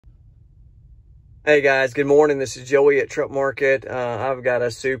Hey guys, good morning. This is Joey at Truck Market. I've got a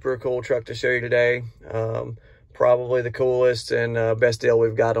super cool truck to show you today. Probably the coolest and best deal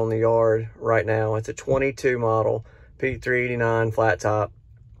we've got on the yard right now. It's a 22 model P389 flat top,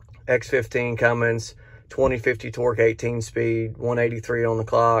 X15 Cummins, 2050 torque, 18 speed, 183 on the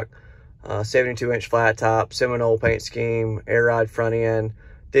clock, 72-inch flat top, Seminole paint scheme, air ride front end,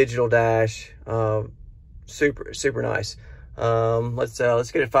 digital dash, super nice. Let's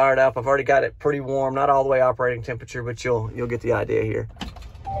get it fired up. I've already got it pretty warm, not all the way operating temperature, but you'll get the idea here.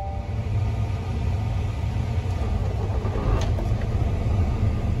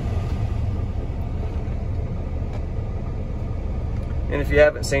 And if you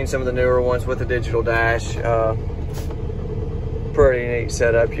haven't seen some of the newer ones with the digital dash, pretty neat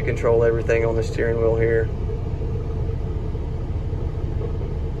setup. You control everything on the steering wheel here.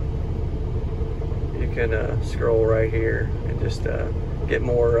 You can scroll right here and just get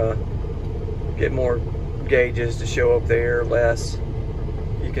more gauges to show up there, less.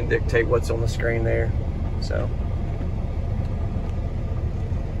 You can dictate what's on the screen there. So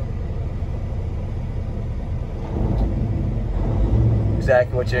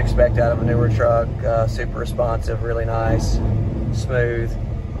exactly what you expect out of a newer truck. Super responsive, really nice, smooth.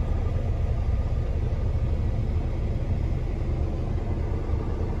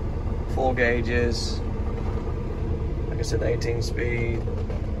 Full gauges, like I said, 18 speed,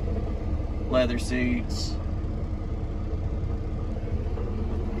 leather seats,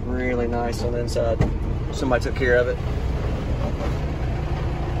 really nice on the inside. Somebody took care of it.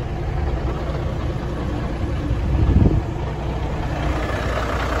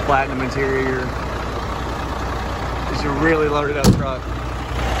 Platinum interior. It's a really loaded up truck.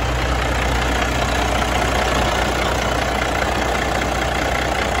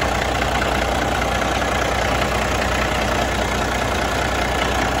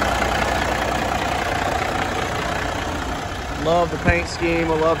 Love the paint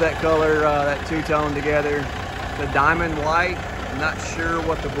scheme. I love that color, that two-tone together. The diamond white, I'm not sure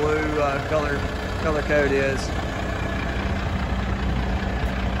what the blue color code is.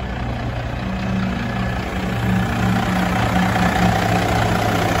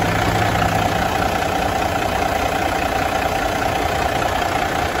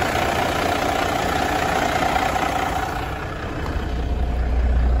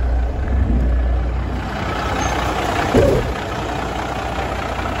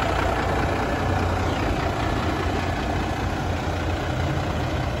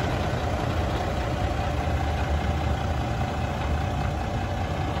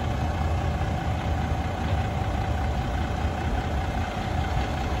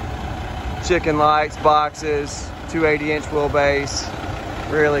 Chicken lights, boxes, 280-inch wheelbase,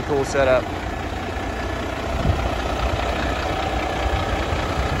 really cool setup.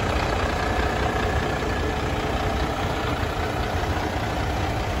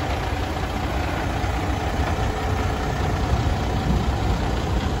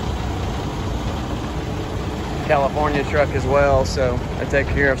 California truck as well, so I take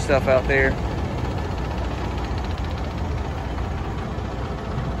care of stuff out there.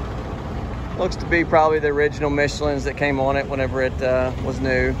 Looks to be probably the original Michelins that came on it whenever it was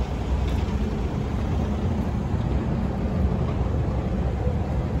new.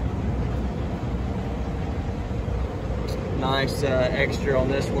 Nice extra on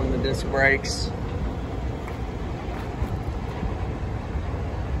this one, the disc brakes.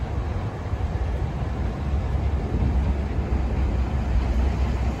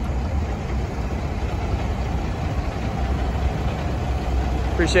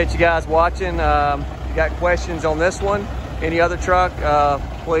 Appreciate you guys watching. If you got questions on this one, any other truck,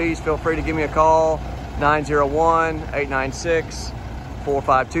 please feel free to give me a call,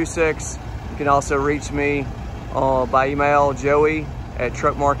 901-896-4526. You can also reach me by email,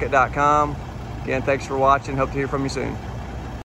 joey@truckmarket.com. Again, thanks for watching. Hope to hear from you soon.